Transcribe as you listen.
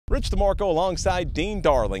Rich DeMarco alongside Dean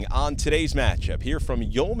Darling on today's matchup here from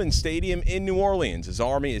Yeoman Stadium in New Orleans as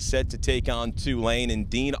Army is set to take on Tulane. And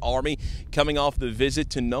Dean, Army coming off the visit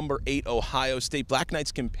to number 8 Ohio State. Black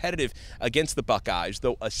Knights competitive against the Buckeyes,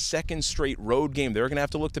 though a second straight road game. They're going to have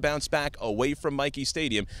to look to bounce back away from Michie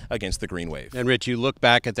Stadium against the Green Wave. And Rich, you look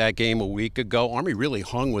back at that game a week ago, Army really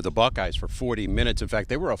hung with the Buckeyes for 40 minutes. In fact,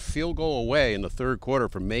 they were a field goal away in the third quarter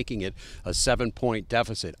from making it a 7-point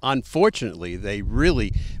deficit. Unfortunately, they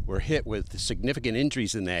really were hit with significant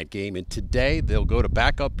injuries in that game, and today they'll go to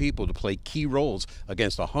backup people to play key roles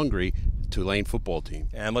against a hungry Tulane football team.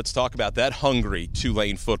 And let's talk about that hungry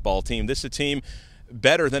Tulane football team. This is a team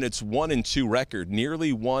better than its 1-2 record.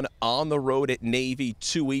 Nearly won on the road at Navy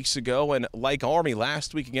 2 weeks ago, and like Army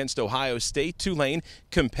last week against Ohio State, Tulane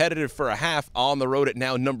competitive for a half on the road at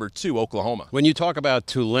now number 2 Oklahoma. When you talk about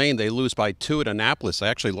Tulane, they lose by 2 at Annapolis. They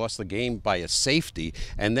actually lost the game by a safety,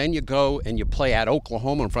 and then you go and you play at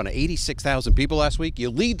Oklahoma in front of 86,000 people last week. You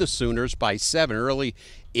lead the Sooners by 7 early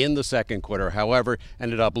in the second quarter, however,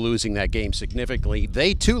 ended up losing that game significantly.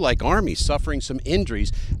 They, too, like Army, suffering some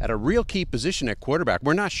injuries at a real key position at quarterback.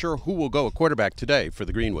 We're not sure who will go at quarterback today for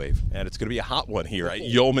the Green Wave. And it's going to be a hot one here at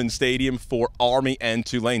Yeoman Stadium for Army and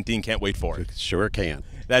Tulane. Dean, can't wait for it. Sure can.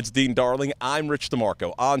 That's Dean Darling. I'm Rich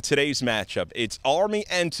DeMarco. On today's matchup, it's Army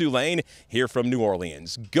and Tulane here from New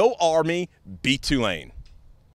Orleans. Go Army, beat Tulane.